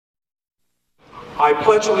I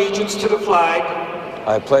pledge allegiance to the flag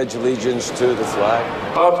I pledge allegiance to the flag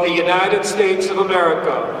of the United States of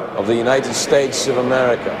America of the United States of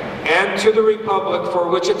America and to the republic for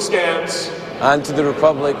which it stands, and to the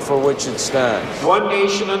republic for which it stands, one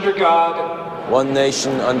nation under God, one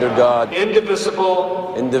nation under God,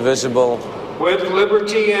 indivisible, indivisible, with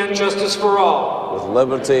liberty and justice for all. with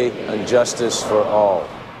liberty and justice for all.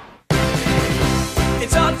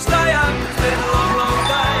 It's hard to stay up, it's been a long, long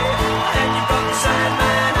day, and you've got the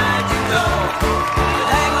Sandman at your door.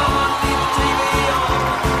 But hang on, leave the TV on,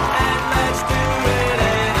 and let's do it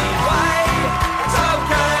anyway. It's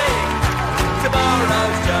okay,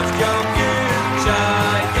 tomorrow's just your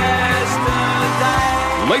future yesterday.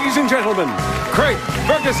 Ladies and gentlemen, Craig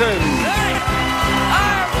Ferguson. Hey!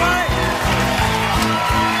 Hi, everybody!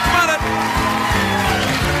 Come on in.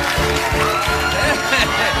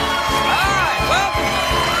 All right,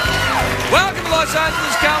 welcome to Los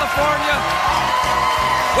Angeles, California.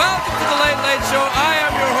 Welcome to the Late Late Show. I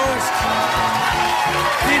am your host,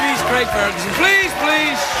 TV's Craig Ferguson.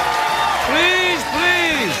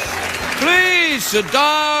 Please sit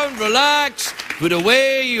down, relax, put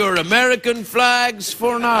away your American flags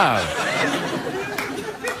for now.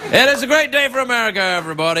 It is a great day for America,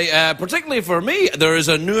 everybody. Particularly for me, there is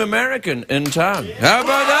a new American in town. How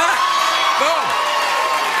about that? Boom.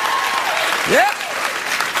 Yeah.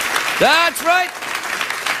 That's right.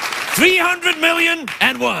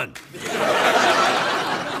 300,000,001.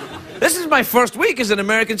 This is my first week as an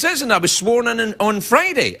American citizen. I was sworn in on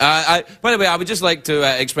Friday. By the way, I would just like to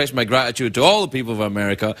express my gratitude to all the people of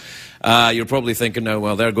America. You're probably thinking now,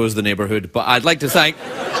 well, there goes the neighborhood. But I'd like to thank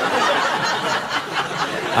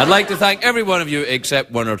every one of you except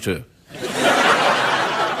one or two.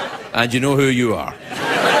 And you know who you are.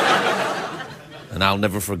 And I'll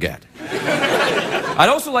never forget. I'd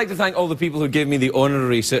also like to thank all the people who gave me the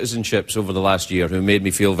honorary citizenships over the last year, who made me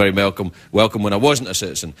feel very welcome when I wasn't a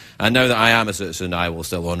citizen. And now that I am a citizen, I will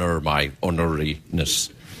still honour my honoriness.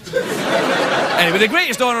 Anyway, the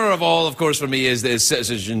greatest honour of all, of course, for me is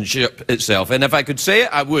citizenship itself. And if I could say it,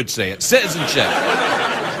 I would say it. Citizenship.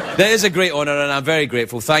 That is a great honour, and I'm very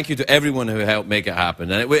grateful. Thank you to everyone who helped make it happen.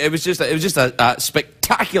 And it was just a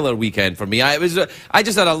spectacular weekend for me. I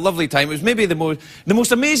just had a lovely time. It was maybe the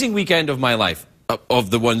most amazing weekend of my life, of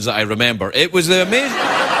the ones that I remember. It was the amazing.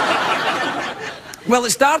 Well, it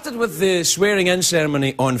started with the swearing-in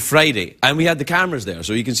ceremony on Friday, and we had the cameras there,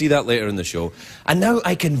 so you can see that later in the show. And now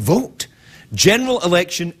I can vote. General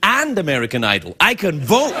election and American Idol. I can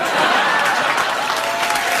vote.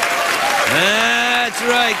 That's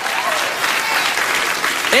right.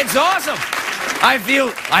 It's awesome. I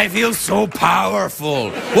feel so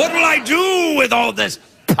powerful. What will I do with all this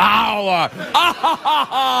power? Ah ha ha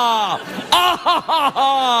ha! Ah ha ha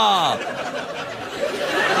ha!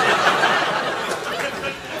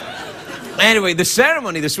 Anyway, the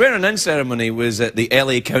swearing-in ceremony was at the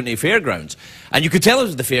LA County Fairgrounds. And you could tell it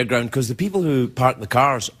was the fairground because the people who park the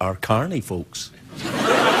cars are carny folks.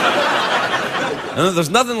 And there's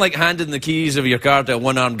nothing like handing the keys of your car to a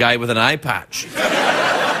one-armed guy with an eye patch.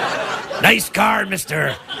 Nice car,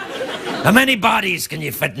 mister. How many bodies can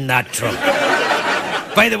you fit in that truck?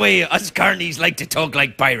 By the way, us carnies like to talk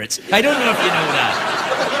like pirates. I don't know if you know that.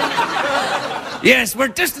 Yes, we're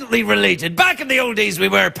distantly related. Back in the old days, we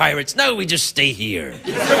were pirates. Now we just stay here.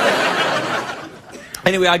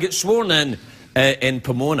 Anyway, I get sworn in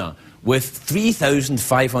Pomona with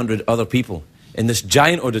 3,500 other people in this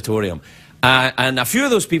giant auditorium. And a few of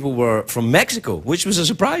those people were from Mexico, which was a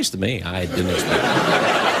surprise to me. I didn't expect it.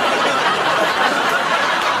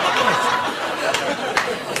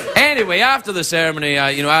 Anyway, after the ceremony,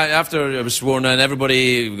 after I was sworn in,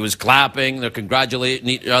 everybody was clapping, they're congratulating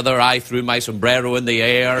each other. I threw my sombrero in the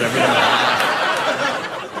air.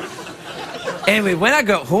 Anyway, when I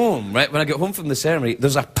got home from the ceremony,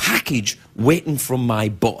 there's a package waiting from my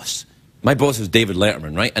boss. My boss is David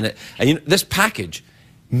Letterman, right? And this package,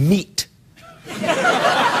 meat.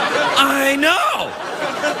 I know!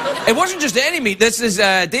 It wasn't just any meat. This is,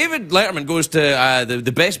 David Letterman goes to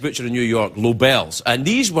the best butcher in New York, Lobel's, and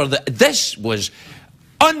this was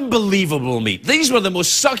unbelievable meat. These were the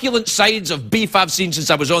most succulent sides of beef I've seen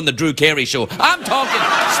since I was on the Drew Carey show. I'm talking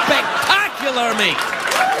spectacular meat.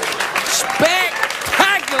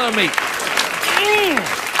 Spectacular meat.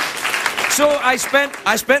 So I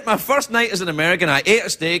spent my first night as an American. I ate a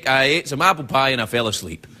steak, I ate some apple pie, and I fell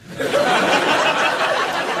asleep.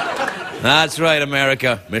 That's right,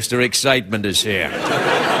 America. Mr. Excitement is here.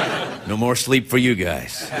 No more sleep for you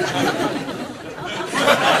guys.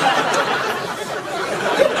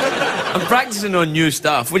 I'm practicing on new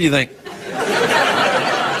stuff. What do you think?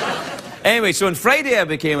 Anyway, so on Friday I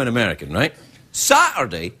became an American, right?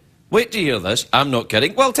 Saturday, wait to hear this, I'm not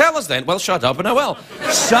kidding. Well, tell us then. Well, shut up and I will.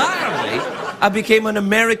 Saturday, I became an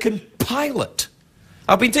American pilot.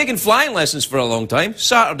 I've been taking flying lessons for a long time.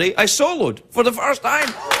 Saturday, I soloed for the first time.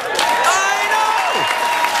 I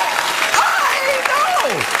know!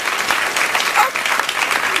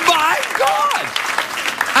 My God!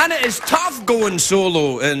 And it is tough going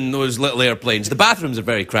solo in those little airplanes. The bathrooms are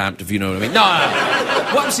very cramped, if you know what I mean. No.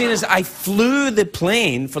 What I'm saying is I flew the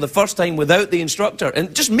plane for the first time without the instructor.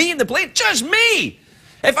 And just me in the plane. Just me!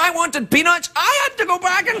 If I wanted peanuts, I had to go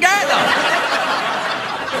back and get them.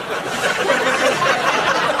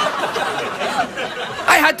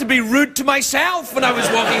 I had to be rude to myself when I was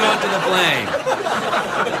walking onto the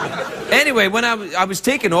plane. Anyway, when I was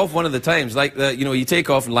taking off one of the times, like, you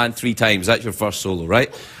take off and land 3 times, that's your first solo,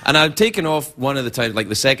 right? And I'd taken off one of the times, like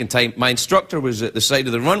the second time, my instructor was at the side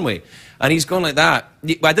of the runway, and he's gone like that.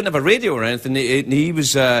 I didn't have a radio or anything, he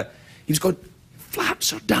was going,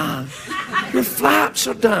 flaps are down, your flaps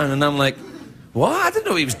are down, and I'm like, what? I didn't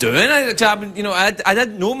know what he was doing. I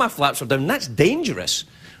didn't know my flaps were down. That's dangerous,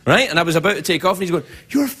 right? And I was about to take off, and he's going,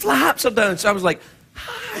 your flaps are down. So I was like,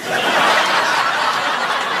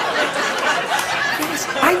 yes,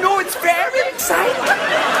 I know, it's very exciting.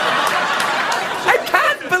 I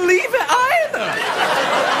can't believe it either.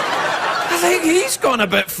 I think he's gone a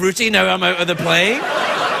bit fruity now I'm out of the plane.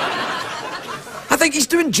 I think he's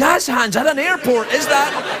doing jazz hands at an airport, is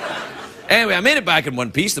that? Anyway, I made it back in one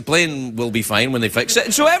piece. The plane will be fine when they fix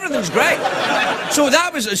it. So everything's great. So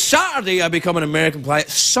that was Saturday, I become an American pilot.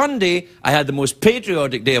 Sunday, I had the most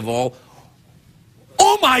patriotic day of all.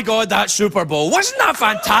 Oh my God, that Super Bowl. Wasn't that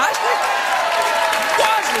fantastic?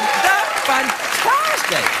 Wasn't that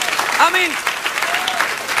fantastic? I mean,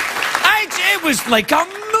 it was like a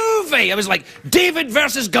movie. It was like David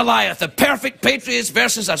versus Goliath, the perfect Patriots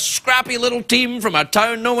versus a scrappy little team from a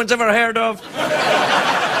town no one's ever heard of.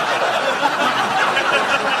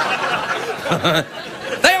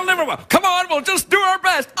 They'll never win. Come on, we'll just do our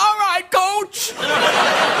best. All right, coach.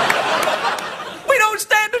 We don't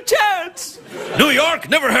stand a chance. New York,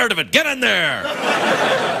 never heard of it. Get in there.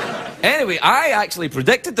 Anyway, I actually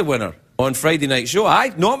predicted the winner on Friday night show.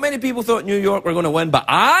 Not many people thought New York were going to win, but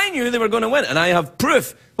I knew they were going to win, and I have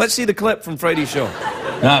proof. Let's see the clip from Friday's show.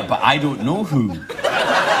 No, but I don't know who.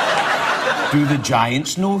 Do the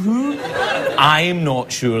Giants know who? I'm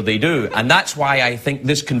not sure they do, and that's why I think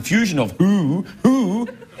this confusion of who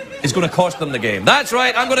is going to cost them the game. That's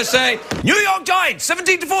right, I'm going to say New York Giants,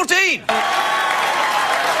 17-14.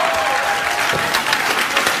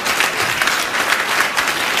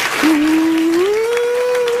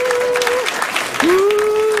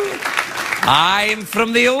 I'm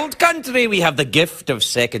from the old country. We have the gift of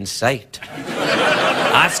second sight.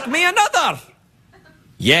 Ask me another.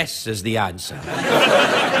 Yes is the answer.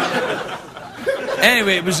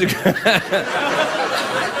 Anyway, it was I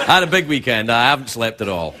had a big weekend. I haven't slept at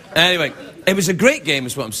all. Anyway, it was a great game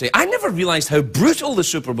is what I'm saying. I never realised how brutal the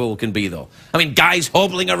Super Bowl can be, though. I mean, guys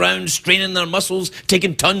hobbling around, straining their muscles,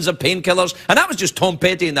 taking tons of painkillers, and that was just Tom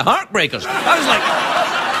Petty and the Heartbreakers. I was like,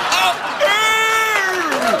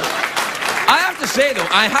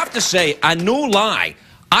 I have to say, and no lie,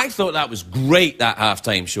 I thought that was great, that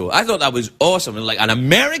halftime show. I thought that was awesome. And like an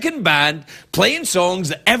American band playing songs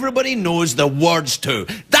that everybody knows the words to.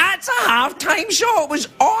 That's a halftime show. It was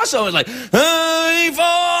awesome. It was like, I'm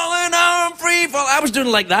falling, I'm free fall. I was doing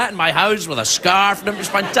like that in my house with a scarf, and it was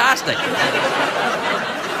fantastic.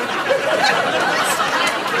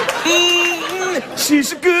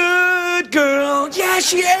 She's a good girl. Yeah,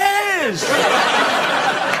 she is.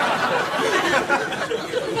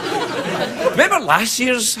 Remember last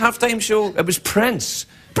year's halftime show? It was Prince.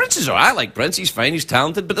 Prince is alright. I like Prince. He's fine. He's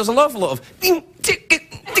talented. But there's an awful lot of... Like...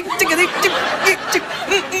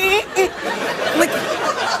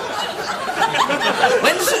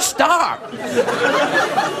 When does it start?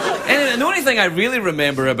 And the only thing I really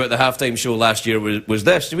remember about the halftime show last year was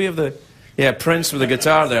this. Do we have the... Yeah, Prince with the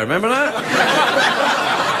guitar there. Remember that?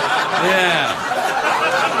 Yeah.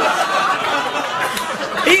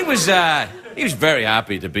 He was very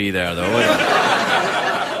happy to be there, though.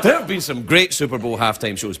 There have been some great Super Bowl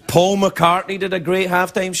halftime shows. Paul McCartney did a great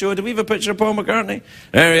halftime show. Do we have a picture of Paul McCartney?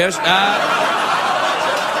 There he is.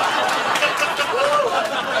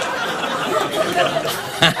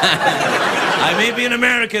 I may be an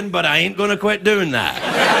American, but I ain't going to quit doing that.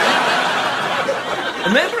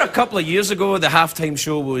 Remember a couple of years ago, the halftime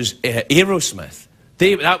show was Aerosmith.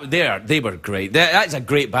 They were great. That's a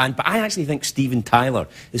great band, but I actually think Steven Tyler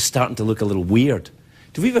is starting to look a little weird.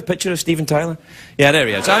 Do we have a picture of Steven Tyler? Yeah, there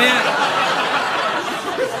he is. Oh, yeah.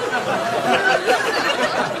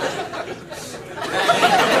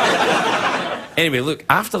 Anyway, look,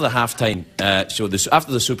 after the halftime show,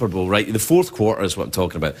 after the Super Bowl, right, the fourth quarter is what I'm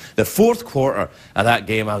talking about. The fourth quarter of that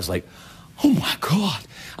game, I was like, oh my God.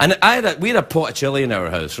 And we had a pot of chili in our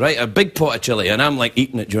house, right? A big pot of chili, and I'm like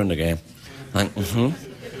eating it during the game. Like,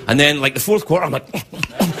 And then, like, the fourth quarter, I'm like,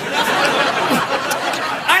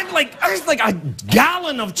 I was like a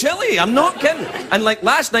gallon of chili. I'm not kidding. And like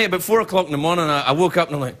last night, about 4 o'clock in the morning, I woke up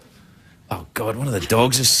and I'm like, oh God, one of the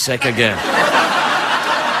dogs is sick again.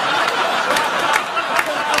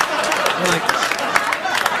 I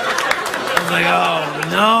was like, oh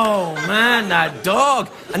no, man, that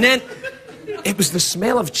dog. And then it was the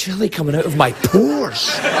smell of chili coming out of my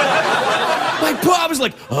pores. I was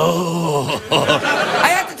like, oh. I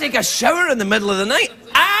had to take a shower in the middle of the night.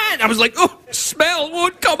 And I was like, oh, smell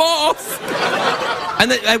won't come off.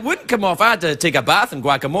 And it wouldn't come off. I had to take a bath in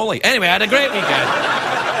guacamole. Anyway, I had a great weekend.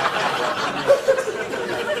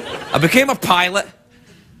 I became a pilot.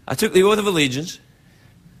 I took the oath of allegiance.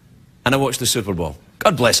 And I watched the Super Bowl.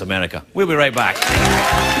 God bless America. We'll be right back.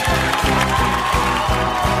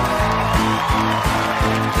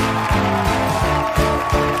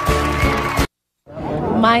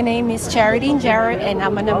 My name is Charity Jarrett, and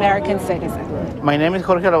I'm an American citizen. My name is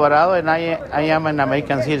Jorge Alvarado, and I am an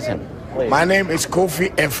American citizen. My name is Kofi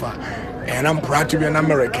Efa, and I'm proud to be an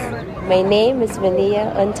American. My name is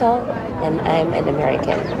Mania Untal, and I'm an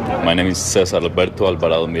American. My name is Cesar Alberto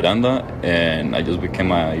Alvarado Miranda, and I just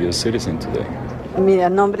became a U.S. citizen today. Mi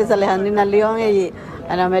nombre es Alejandrina León, y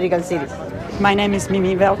an American citizen. My name is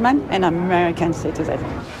Mimi Veldman, and I'm an American citizen.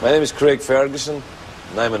 My name is Craig Ferguson,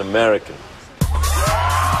 and I'm an American.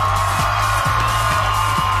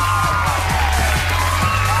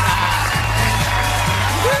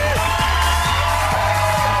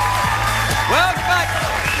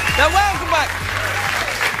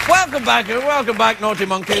 Welcome back, naughty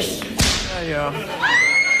monkeys. There you are.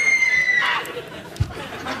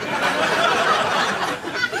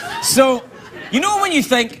 So, you know when you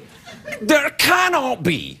think, there cannot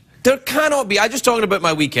be, I just talking about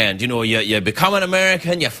my weekend, you know, you become an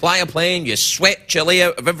American, you fly a plane, you sweat chili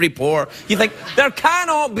out of every pore, you think, there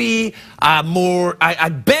cannot be a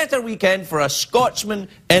better weekend for a Scotsman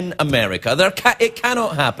in America. It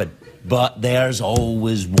cannot happen. But there's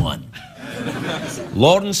always one.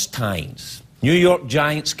 Lawrence Tynes, New York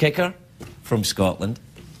Giants kicker from Scotland.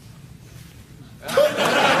 He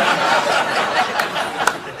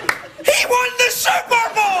won the Super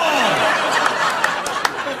Bowl!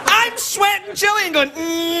 I'm sweating chili and going,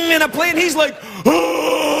 in a plane. He's like,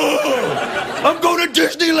 oh, I'm going to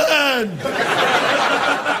Disneyland!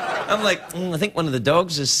 I'm like, I think one of the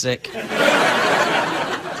dogs is sick.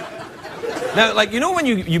 Now, like, you know when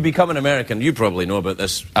you become an American, you probably know about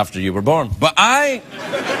this after you were born, but I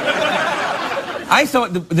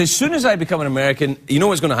thought that as soon as I become an American, you know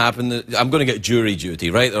what's going to happen? I'm going to get jury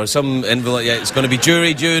duty, right? Or some invalid, yeah, it's going to be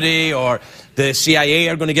jury duty, or the CIA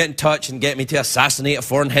are going to get in touch and get me to assassinate a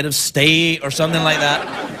foreign head of state or something like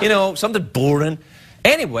that. You know, something boring.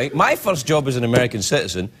 Anyway, my first job as an American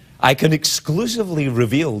citizen, I can exclusively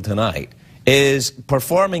reveal tonight, is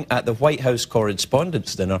performing at the White House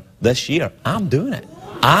Correspondents' Dinner this year. I'm doing it.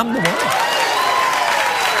 I'm the one.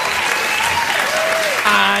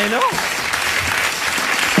 I know.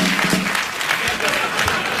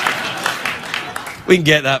 We can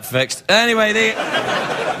get that fixed. Anyway,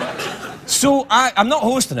 so I'm not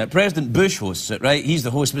hosting it. President Bush hosts it, right? He's the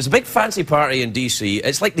host. But it's a big fancy party in D.C.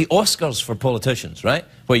 It's like the Oscars for politicians, right?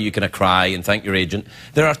 Where you kind of cry and thank your agent.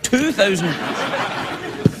 There are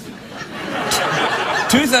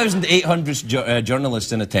 2,800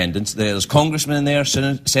 journalists in attendance. There's congressmen in there,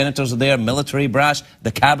 senators are there, military brass,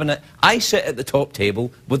 the cabinet. I sit at the top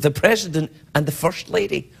table with the president and the first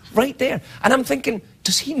lady right there. And I'm thinking,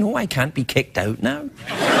 does he know I can't be kicked out now?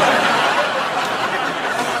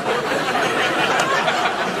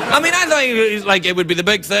 I mean, I thought it would be the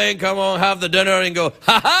big thing, come on, have the dinner and go,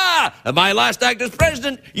 ha-ha, my last act as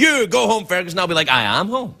president, you go home, Ferguson. I'll be like, I am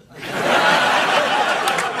home.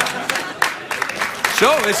 So,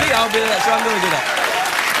 you see, I'll be there, so I'm going to do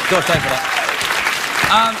that. Don't time for that.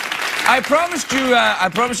 I promised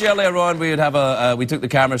you earlier on we would have we took the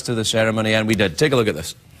cameras to the ceremony, and we did. Take a look at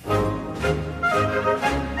this. You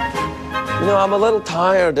know, I'm a little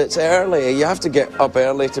tired. It's early. You have to get up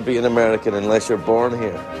early to be an American unless you're born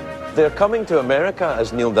here. They're coming to America,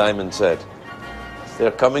 as Neil Diamond said. They're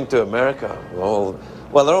coming to America. Well,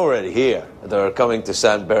 they're already here. They're coming to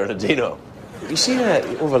San Bernardino. You see that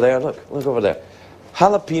over there? Look over there.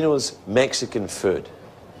 Jalapenos Mexican food.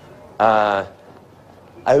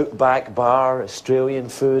 Outback bar, Australian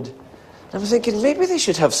food. I was thinking, maybe they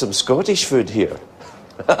should have some Scottish food here.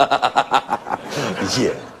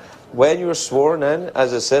 Yeah. when you're sworn in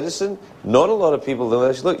as a citizen, not a lot of people know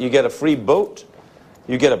this. Look, you get a free boat.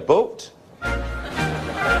 You get a boat.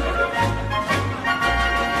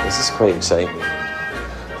 This is quite exciting.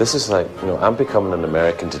 This is like, you know, I'm becoming an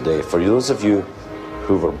American today. For those of you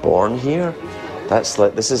who were born here,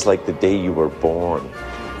 this is like the day you were born.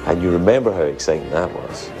 And you remember how exciting that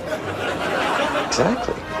was.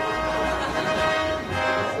 Exactly.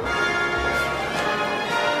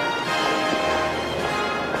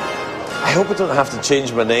 I hope I don't have to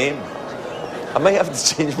change my name. I might have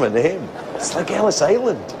to change my name. It's like Ellis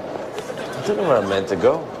Island. I don't know where I'm meant to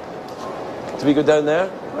go. Do we go down there?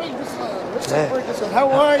 Ferguson, how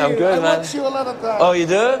are you? I'm good, I man. watch you a lot of times. Oh, you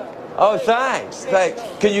do? Oh, thanks. Thanks.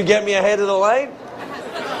 Can you get me ahead of the line?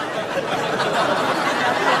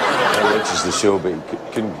 I watches the show, but he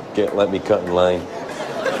couldn't let me cut in line.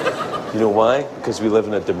 You know why? Because we live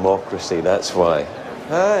in a democracy, that's why.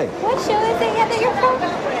 Hi. What show is it that you're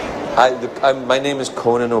from? My name is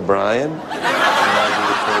Conan O'Brien, and I do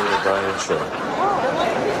the Conan O'Brien show.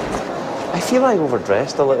 I feel I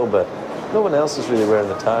overdressed a little bit. No one else is really wearing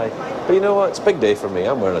a tie. But you know what? It's a big day for me.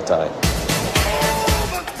 I'm wearing a tie.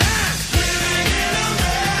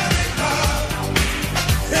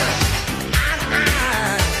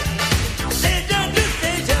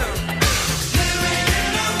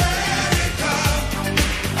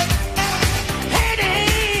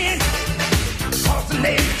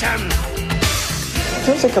 I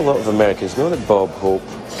don't think a lot of Americans know that Bob Hope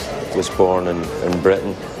was born in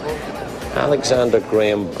Britain. Alexander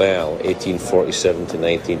Graham Bell, 1847 to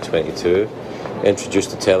 1922,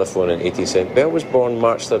 introduced the telephone in 1870. Bell was born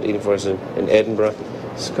March 13, 1847 in Edinburgh,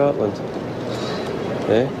 Scotland.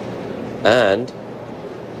 Okay. And,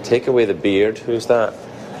 take away the beard, who's that?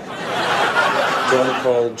 John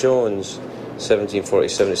Paul Jones,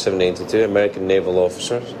 1747 to 1792, American naval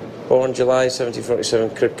officer. Born July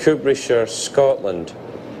 1747, Kirkcudbrightshire, Scotland.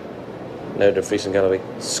 Now to Ferguson Galloway,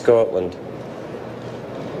 Scotland.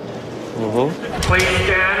 Please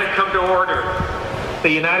stand and come to order. The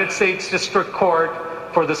United States District Court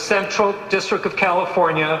for the Central District of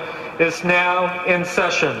California is now in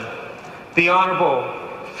session. The Honorable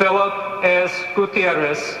Philip S.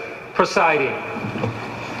 Gutierrez presiding.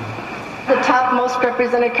 The top most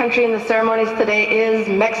represented country in the ceremonies today is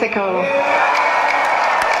Mexico. Would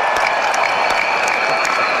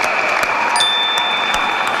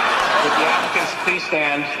the applicants please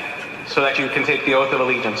stand so that you can take the oath of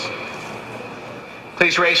allegiance?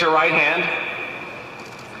 Please raise your right hand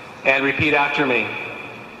and repeat after me.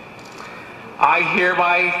 I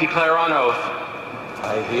hereby declare on oath.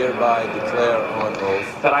 I hereby declare on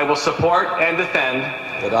oath. That I will support and defend.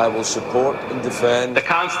 That I will support and defend. The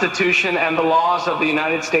Constitution and the laws of the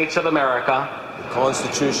United States of America. The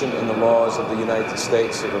Constitution and the laws of the United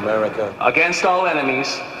States of America. Against all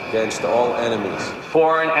enemies. Against all enemies.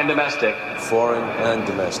 Foreign and domestic. Foreign and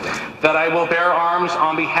domestic. That I will bear arms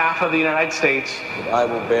on behalf of the United States. That I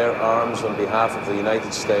will bear arms on behalf of the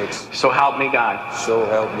United States. So help me God. So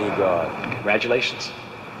help me God. Congratulations.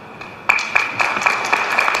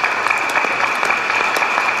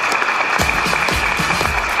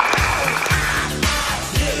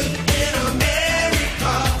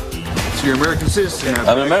 So you're an American citizen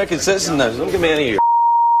now. I'm an American citizen now, so don't give me any of your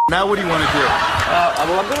Now what do you want to do?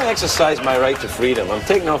 Well, I'm going to exercise my right to freedom. I'm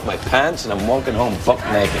taking off my pants and I'm walking home buck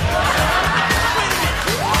naked.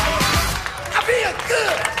 I feel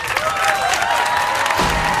good.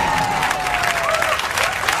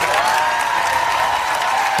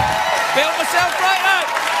 Built myself right up.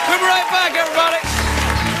 We'll be right back, everybody.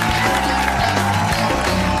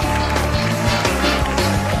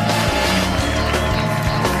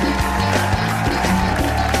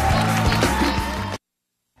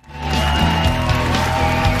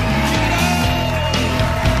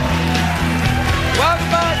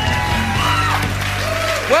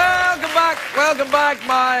 Welcome back,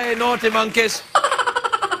 my naughty monkeys.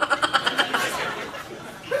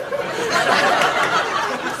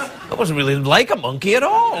 That wasn't really like a monkey at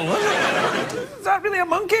all, was it? Is that really a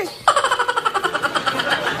monkey?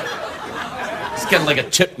 It's kind of like a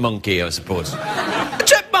chipmunky, I suppose. A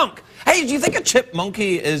chipmunk! Hey, do you think a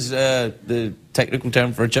chipmunky is the technical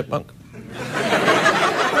term for a chipmunk?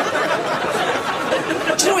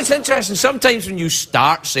 Do you know, it's interesting, sometimes when you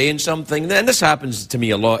start saying something, and this happens to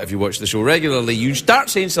me a lot if you watch the show regularly, you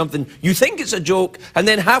start saying something, you think it's a joke, and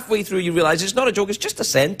then halfway through you realise it's not a joke, it's just a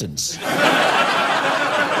sentence.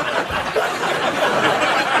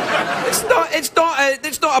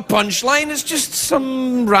 It's not a punchline, it's just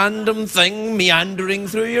some random thing meandering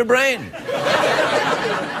through your brain.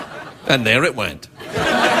 And there it went.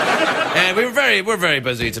 we're very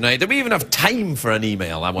busy tonight. Do we even have time for an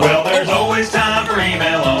email? Well, there's always time for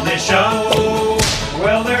email on this show.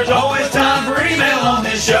 Well, there's always time for email on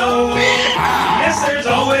this show. Yes, there's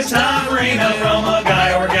always time for email from a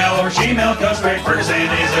guy or gal or she-male, cause Craig Ferguson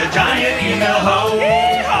is a giant email hoe.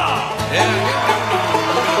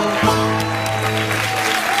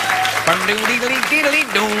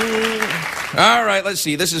 All right, let's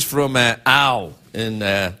see. This is from Al in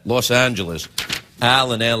Los Angeles.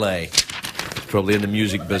 Al in L.A. Probably in the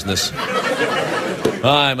music business.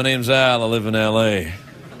 Hi, my name's Al. I live in L.A.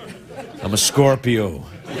 I'm a Scorpio.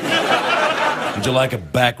 Would you like a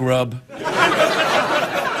back rub?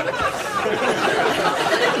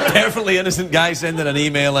 Perfectly innocent guy sending an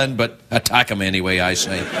email in, but attack him anyway, I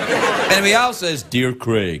say. Anyway, Al says, Dear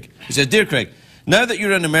Craig. He says, Dear Craig, now that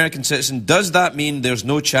you're an American citizen, does that mean there's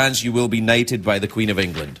no chance you will be knighted by the Queen of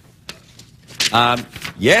England?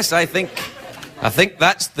 Yes, I think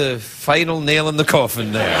that's the final nail in the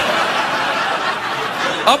coffin there.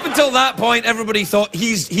 Up until that point, everybody thought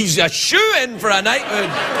he's a shoo-in for a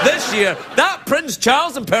knighthood this year. That Prince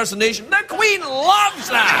Charles impersonation, the Queen loves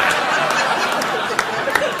that!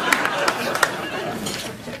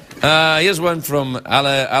 Here's one from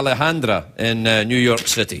Alejandra in New York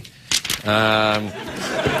City.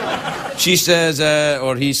 She says,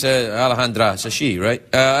 or he says, Alejandra, it's a she,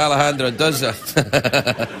 right? Alejandra does...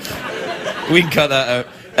 we can cut that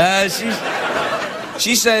out.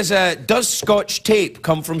 She says, does Scotch tape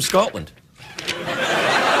come from Scotland?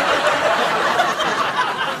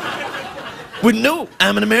 Wouldn't know.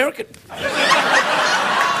 I'm an American.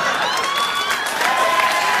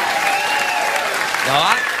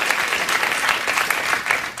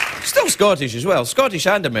 Still Scottish as well. Scottish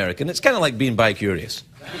and American. It's kind of like being bi-curious.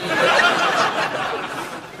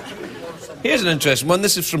 Here's an interesting one.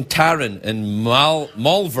 This is from Taryn in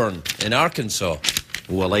Malvern in Arkansas.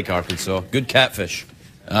 Oh, I like Arkansas. Good catfish.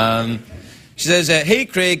 She says, hey,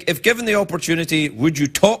 Craig, if given the opportunity, would you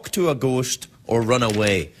talk to a ghost or run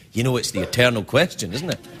away? You know, it's the eternal question, isn't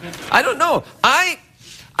it? I don't know. I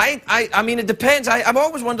mean, it depends. I've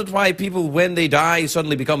always wondered why people, when they die,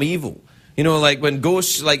 suddenly become evil. You know, like when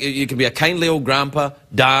ghosts, like you can be a kindly old grandpa,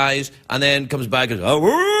 dies, and then comes back and says, oh,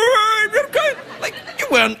 you're kind. Like, you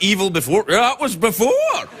weren't evil before. That was before.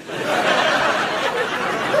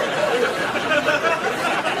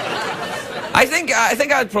 I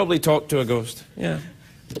think I'd probably talk to a ghost. Yeah.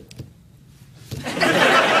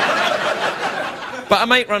 But I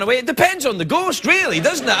might run away. It depends on the ghost, really,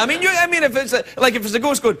 doesn't it? I mean, if it's if it's a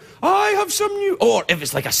ghost going, I have some new, or if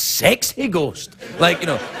it's like a sexy ghost, like, you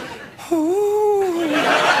know,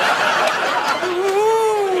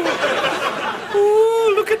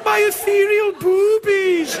 look at my ethereal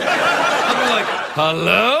boobies. I'm like,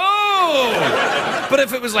 hello. But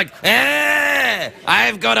if it was like,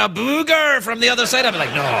 I've got a booger from the other side, I'd be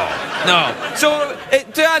like, no. So,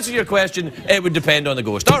 to answer your question, it would depend on the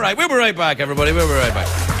ghost. All right, we'll be right back, everybody. We'll be right back.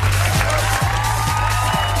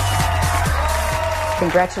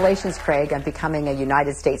 Congratulations, Craig, on becoming a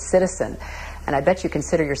United States citizen. And I bet you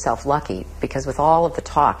consider yourself lucky, because with all of the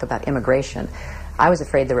talk about immigration, I was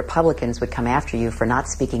afraid the Republicans would come after you for not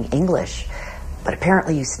speaking English. But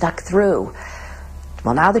apparently you stuck through.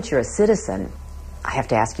 Well, now that you're a citizen, I have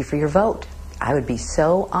to ask you for your vote. I would be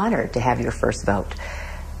so honored to have your first vote.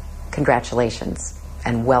 Congratulations,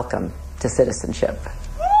 and welcome to citizenship.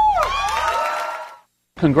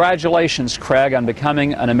 Congratulations, Craig, on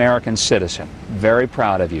becoming an American citizen. Very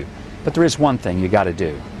proud of you. But there is one thing you got to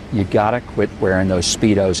do. You got to quit wearing those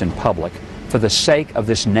Speedos in public. For the sake of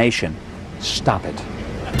this nation, stop it.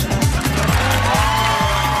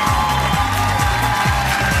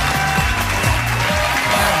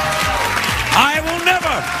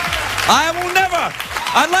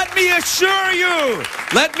 And let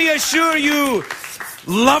me assure you,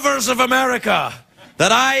 lovers of America,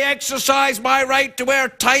 that I exercise my right to wear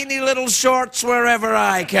tiny little shorts wherever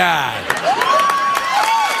I can.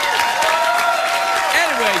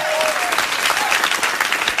 Anyway,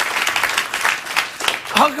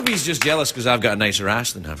 Huckabee's just jealous because I've got a nicer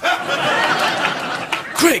ass than him.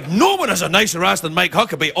 Craig, no one has a nicer ass than Mike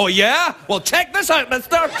Huckabee. Oh, yeah? Well, check this out,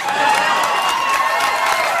 mister.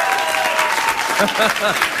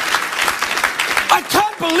 I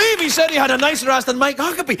can't believe he said he had a nicer ass than Mike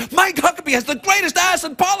Huckabee. Mike Huckabee has the greatest ass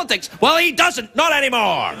in politics. Well, he doesn't. Not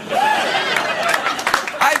anymore.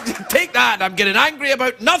 I take that. I'm getting angry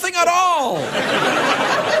about nothing at all.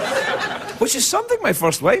 Which is something my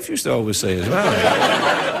first wife used to always say as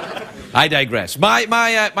well. I digress.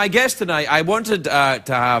 My guest tonight, I wanted to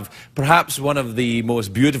have perhaps one of the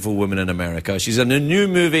most beautiful women in America. She's in a new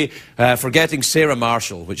movie, Forgetting Sarah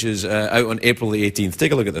Marshall, which is out on April the 18th.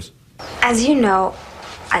 Take a look at this. As you know,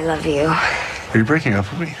 I love you. Are you breaking up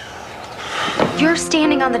with me? You're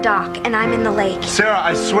standing on the dock, and I'm in the lake. Sarah,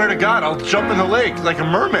 I swear to God, I'll jump in the lake like a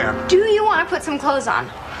merman. Do you want to put some clothes on?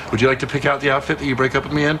 Would you like to pick out the outfit that you break up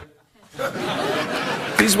with me in?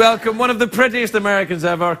 Please welcome one of the prettiest Americans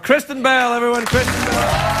ever, Kristen Bell, everyone. Kristen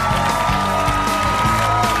Bell.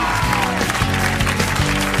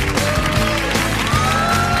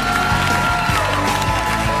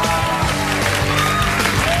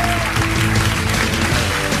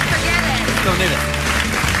 Don't need it.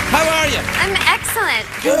 How are you? I'm excellent.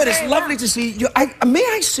 Good. It's lovely to see you. May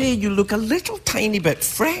I say you look a little tiny bit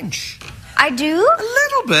French? I do? A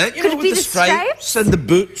little bit. You Could know, it be with the stripes and the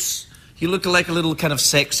boots. You look like a little kind of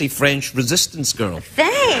sexy French resistance girl.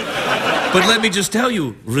 Thanks. But let me just tell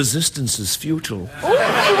you, resistance is futile. Ooh,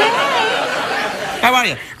 hooray. How are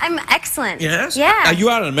you? I'm excellent. Yes? Yeah. You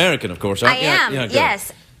are an American, of course, aren't you? I am, yeah,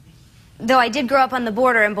 yes. Though I did grow up on the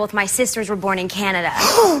border, and both my sisters were born in Canada.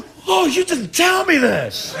 Oh, you didn't tell me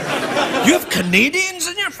this. You have Canadians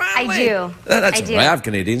in your family? I do. That's I do. I have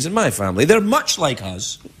Canadians in my family. They're much like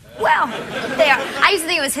us. Well, they are. I used to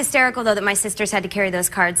think it was hysterical, though, that my sisters had to carry those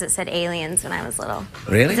cards that said aliens when I was little.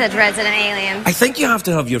 Really? It said resident alien. I think you have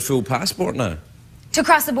to have your full passport now. To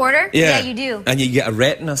cross the border? Yeah, you do. And you get a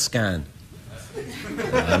retina scan.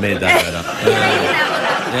 I made that right up.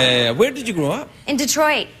 Yeah. Where did you grow up? In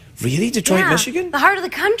Detroit. Really? Detroit, Yeah, Michigan? the heart of the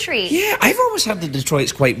country. Yeah, I've always had the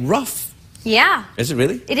Detroit's quite rough. Yeah. Is it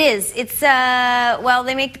really? It is. It's, well,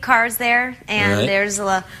 they make the cars there, and Right. there's a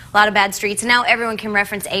lot of bad streets. And now everyone can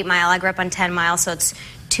reference 8 Mile. I grew up on 10 Mile, so it's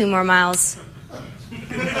 2 more miles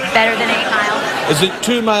better than 8 Mile. Is it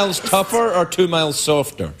 2 miles tougher or 2 miles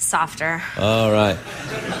softer? Softer. All right.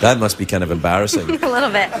 That must be kind of embarrassing. A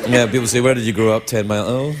little bit. Yeah, people say, where did you grow up? 10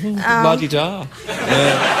 miles. Oh, la-di-da.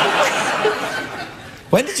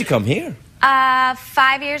 When did you come here?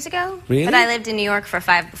 5 years ago. Really? But I lived in New York for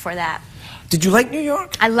 5 before that. Did you like New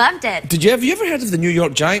York? I loved it. Have you ever heard of the New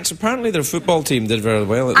York Giants? Apparently their football team did very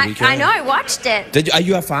well at the weekend. I know, I watched it. Are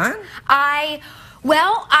you a fan?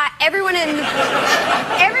 Everyone in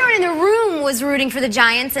the room was rooting for the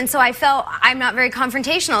Giants, and so I felt I'm not very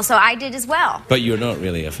confrontational, so I did as well. But you're not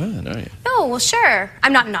really a fan, are you? Oh, well, sure.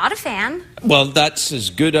 I'm not a fan. Well, that's as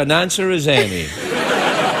good an answer as any.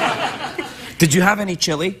 Did you have any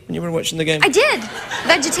chili when you were watching the game? I did.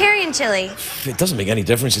 Vegetarian chili. It doesn't make any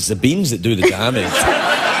difference. It's the beans that do the damage.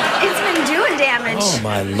 It's been doing damage. Oh,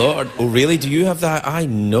 my Lord. Oh, really? Do you have that? I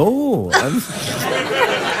know. I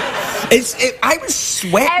was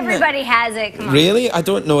sweating. Everybody has it. Come on. Really? I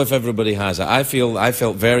don't know if everybody has it. I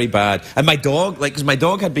felt very bad. And my dog, because my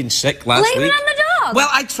dog had been sick last week. Blame it on the dog. Well,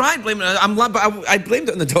 I tried blaming it. I blamed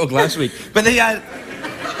it on the dog last week. But the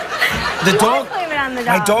dog. Blame it on the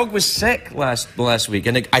dog. My dog was sick last week,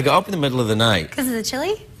 and I got up in the middle of the night. Because of the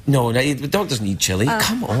chili? No, the dog doesn't eat chili. Oh.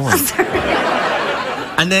 Come on.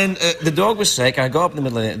 And then the dog was sick. I got up in the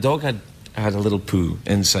middle of the night. The dog had a little poo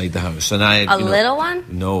inside the house, and little one?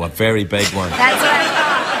 No, a very big one. That's what I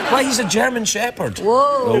thought. Well, he's a German Shepherd.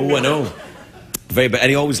 Whoa. Oh, I know. Very big, and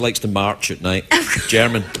he always likes to march at night.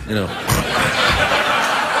 German, you know.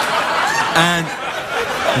 And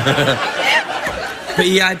but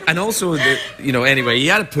he had, and also anyway, he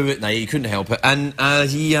had a poo at night. He couldn't help it, and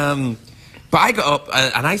but I got up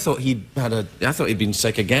and I thought he'd been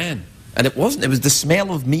sick again, and it wasn't. It was the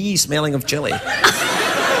smell of me smelling of chili.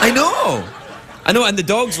 I know, and the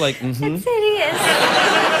dog's like, That's hideous.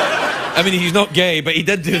 I mean, he's not gay, but he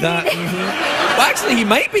did do that. Well, actually, he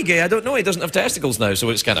might be gay. I don't know. He doesn't have testicles now, so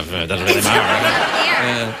it's kind of doesn't really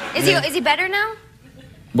matter. Is he better now?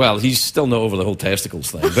 Well, he's still not over the whole testicles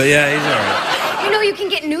thing, but yeah, he's all right. You can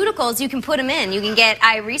get nudicles. You can put them in.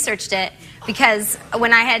 I researched it because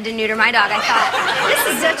when I had to neuter my dog, I thought, this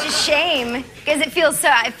is such a shame because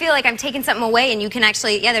I feel like I'm taking something away, and you can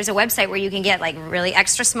actually, there's a website where you can get like really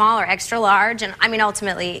extra small or extra large, and I mean,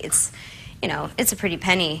 ultimately, it's a pretty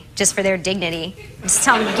penny just for their dignity. Just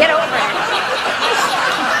tell them to get over it.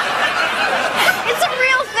 It's a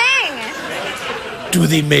real thing. Do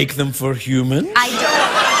they make them for humans?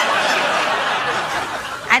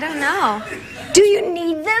 I don't know. Do you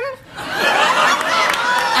need them?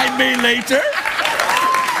 I may later.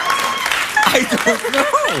 I don't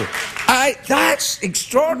know. That's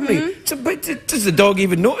extraordinary. So, but does the dog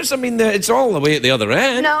even notice? I mean, it's all the way at the other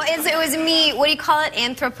end. No, it was me. What do you call it?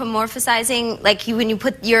 Anthropomorphizing. Like when you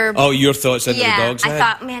put your your thoughts into the dog's head. I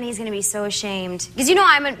thought, man, he's gonna be so ashamed because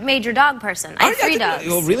I'm a major dog person. I have 3 dogs.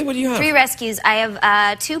 Oh, really? What do you have? 3 rescues. I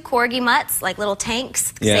have 2 corgi mutts, like little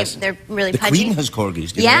tanks. Yes. They're really the pudgy. Queen has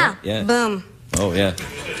corgis. Do you know that? Yeah. Boom. Oh, yeah.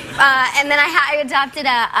 And then I adopted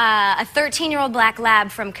a 13-year-old black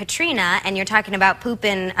lab from Katrina, and you're talking about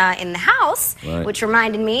pooping in the house, Right. which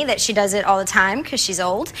reminded me that she does it all the time because she's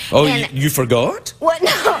old. Oh, and you forgot? What?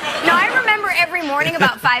 No, I remember every morning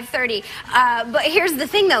about 5:30. But here's the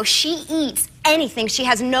thing, though. She eats anything. She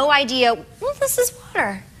has no idea. Well, this is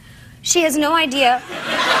water. She has no idea.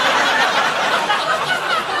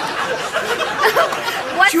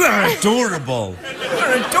 You are adorable.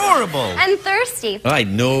 You're adorable. And thirsty. I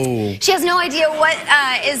know. She has no idea what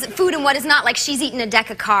is food and what is not. Like, she's eaten a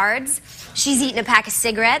deck of cards. She's eaten a pack of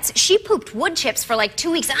cigarettes. She pooped wood chips for like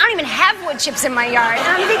 2 weeks. And I don't even have wood chips in my yard. And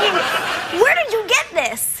I'm thinking, where did you get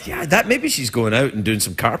this? Yeah, that maybe she's going out and doing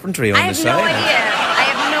some carpentry on the side. I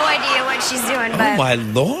have no idea what she's doing. But oh, my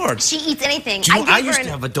Lord. She eats anything. Do you know, I used to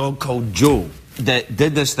have a dog called Joe that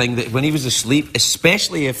did this thing that when he was asleep,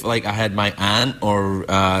 especially if like I had my aunt or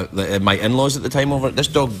my in-laws at the time over, this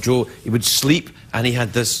dog Joe, he would sleep and he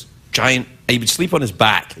had this giant, he would sleep on his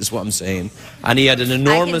back is what I'm saying, and he had an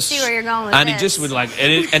enormous, I can see where you're going with and this. he just would like,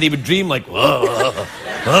 and he would dream like, whoa,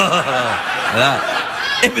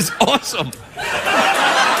 that. It was awesome. That's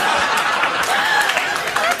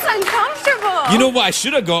uncomfortable. You know what I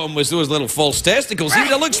should have got him was those little false testicles. He would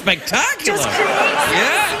have looked spectacular. Just create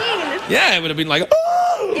Yeah, it would have been like,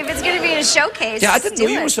 oh! If it's going to be in a showcase, yeah, I didn't know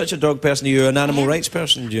you were such a dog person. You're an animal rights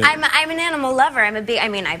person, Jim. I'm an animal lover. I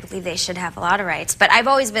believe they should have a lot of rights. But I've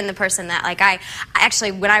always been the person that, like, I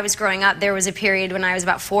actually, when I was growing up, there was a period when I was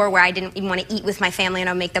about 4 where I didn't even want to eat with my family, and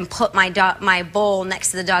I would make them put my bowl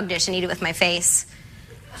next to the dog dish and eat it with my face.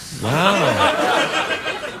 Wow.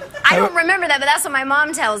 I don't remember that, but that's what my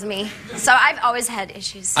mom tells me. So I've always had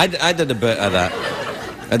issues. I did a bit of that.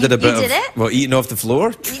 I did a bit did of it? Well, eating off the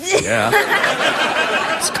floor. Yeah.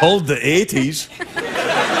 It's called the 80s. Yeah,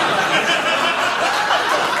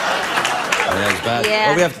 it's bad. Yeah.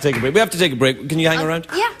 Well, we have to take a break. We have to take a break. Can you hang around?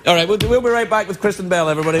 Yeah. All right, we'll be right back with Kristen Bell,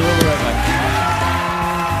 everybody. We'll be right back.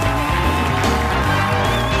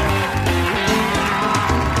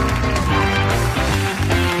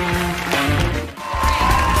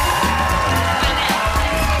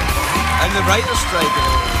 And the writer's strike.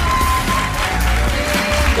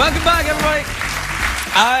 Welcome back, everybody.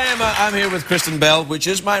 I'm here with Kristen Bell, which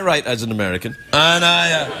is my right as an American. And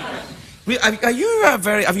have you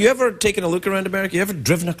ever taken a look around America? You ever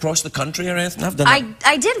driven across the country or anything? I've done that.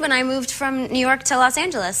 I did when I moved from New York to Los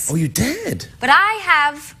Angeles. Oh, you did? But I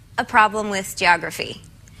have a problem with geography.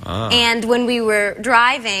 Ah. And when we were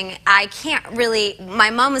driving, I can't really... My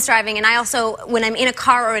mom was driving, and I also... When I'm in a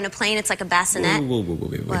car or in a plane, it's like a bassinet.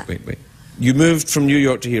 Wait. You moved from New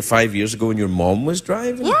York to here 5 years ago and your mom was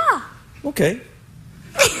driving? Yeah. Okay.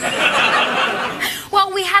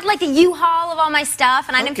 Well, we had like a U-Haul of all my stuff,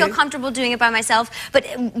 and I didn't feel comfortable doing it by myself. But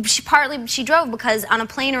she drove because on a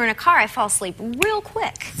plane or in a car, I fall asleep real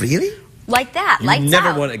quick. Really? Like that, You lights never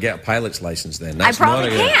out. want to get a pilot's license then. I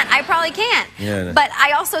probably can't. Yeah, no. But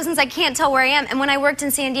I also, since I can't tell where I am, and when I worked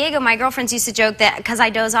in San Diego, my girlfriends used to joke that because I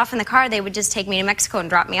doze off in the car, they would just take me to Mexico and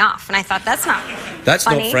drop me off. And I thought, that's not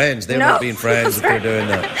funny. Not friends. They're not being friends if they're doing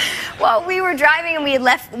that. Well, we were driving and we had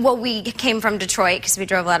left, well, we came from Detroit because we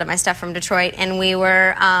drove a lot of my stuff from Detroit, and we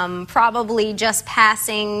were probably just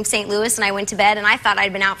passing St. Louis, and I went to bed, and I thought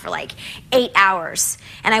I'd been out for like 8 hours.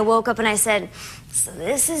 And I woke up and I said, so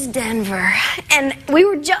this is Denver. And we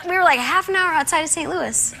were like half an hour outside of St.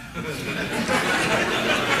 Louis.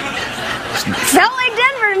 Felt like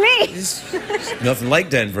Denver to me. Nothing like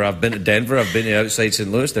Denver. I've been to Denver. I've been outside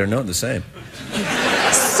St. Louis. They're not the same.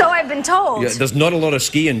 So I've been told. Yeah, there's not a lot of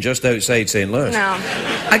skiing just outside St. Louis. No.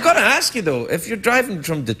 I got to ask you, though, if you're driving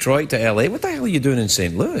from Detroit to L.A., what the hell are you doing in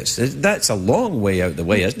St. Louis? That's a long way out the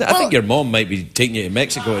way, isn't it? I think your mom might be taking you to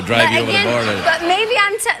Mexico to drive you over the border. But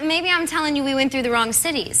maybe I'm telling you we went through the wrong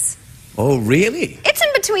cities. Oh, really? It's in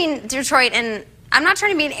between Detroit and... I'm not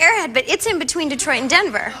trying to be an airhead, but it's in between Detroit and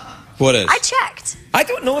Denver. What is? I checked. I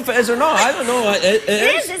don't know if it is or not. I don't know. It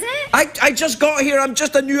is, isn't it? I just got here. I'm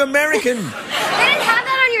just a new American. They didn't have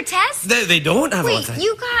that on your test? They don't have Wait, it.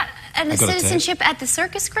 you got a citizenship at the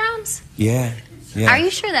circus grounds? Yeah. Are you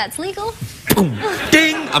sure that's legal? Boom.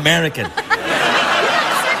 Ding! American. You got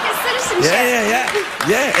a circus citizenship.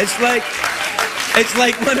 Yeah. It's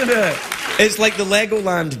like one of the... It's like the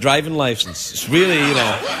Legoland driving license. It's really,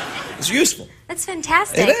 it's useful. That's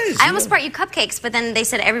fantastic. It is. I almost brought you cupcakes, but then they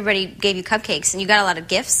said everybody gave you cupcakes, and you got a lot of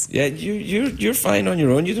gifts. Yeah, you're fine on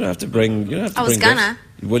your own. You don't have to bring. I was gonna.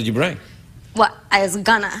 Gifts. What did you bring? What? I was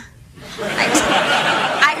gonna.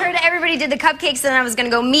 I heard everybody did the cupcakes, and I was gonna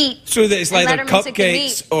go meet. So that it's either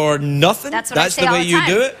cupcakes or nothing. That's what I say the way all the you time.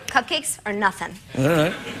 do it. Cupcakes or nothing. All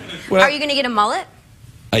right. Well, are you gonna get a mullet?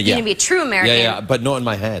 Yeah. You're gonna be a true American. Yeah, but not in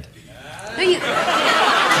my head. But you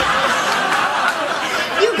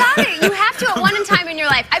got it. You have to at one time in your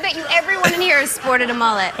life. I bet you everyone in here has sported a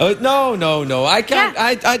mullet. Oh, no. I can't.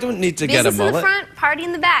 Yeah. I don't need to get a mullet. Business in the front, party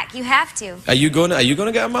in the back. You have to. Are you going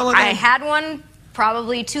to get a mullet? I had one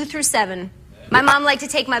probably 2 through 7. My mom liked to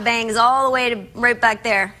take my bangs all the way to right back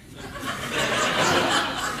there.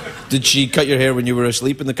 Did she cut your hair when you were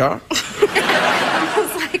asleep in the car?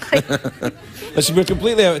 Most likely. Listen, we're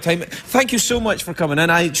completely out of time. Thank you so much for coming in.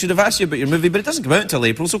 I should have asked you about your movie, but it doesn't come out until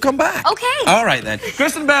April, so come back. Okay. All right, then.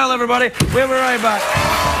 Kristen Bell, everybody. We'll be right back.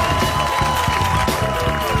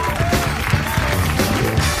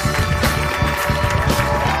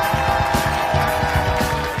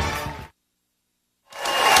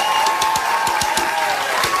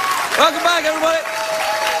 Welcome back, everybody.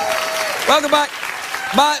 Welcome back.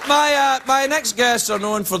 My next guests are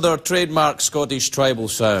known for their trademark Scottish tribal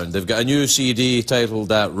sound. They've got a new CD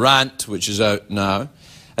titled Rant, which is out now.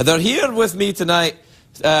 They're here with me tonight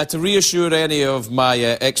to reassure any of my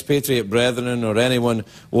expatriate brethren or anyone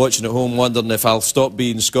watching at home wondering if I'll stop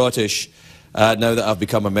being Scottish now that I've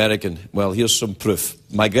become American. Well, here's some proof.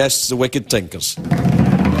 My guests, the Wicked Tinkers.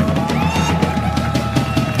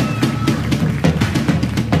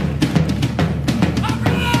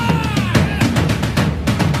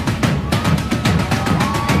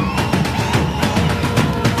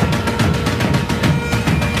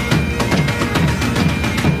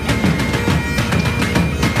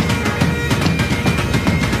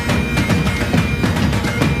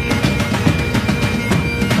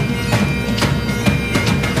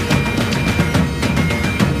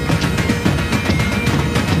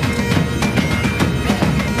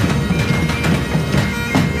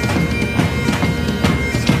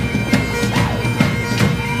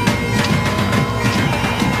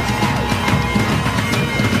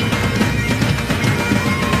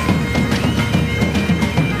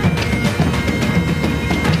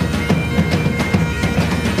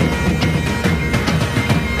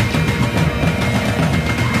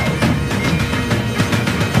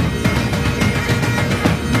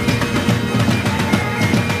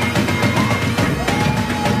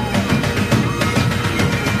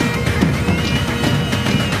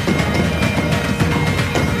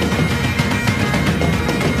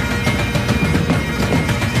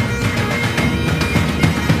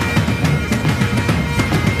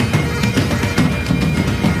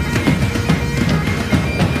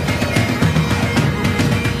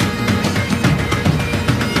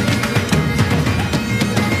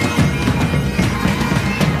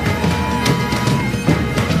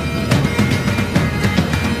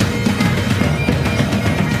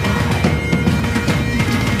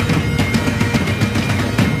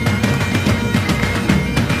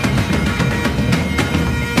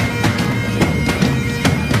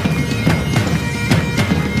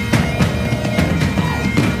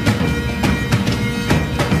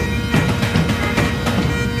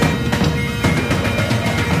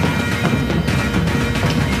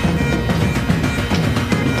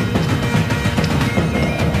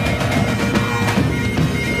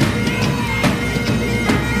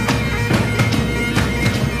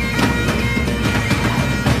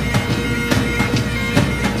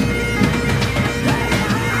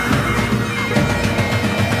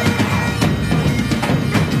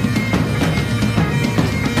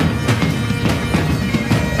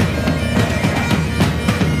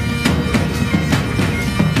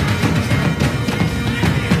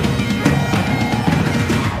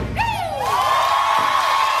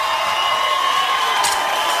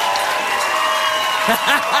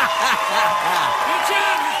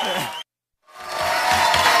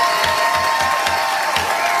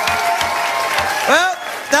 Well,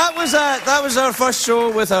 that was our first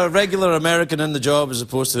show with a regular American in the job as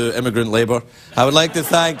opposed to immigrant labour. I would like to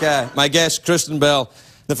thank my guest, Kristen Bell,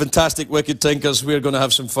 the fantastic Wicked Tinkers. We're going to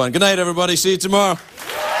have some fun. Good night, everybody. See you tomorrow.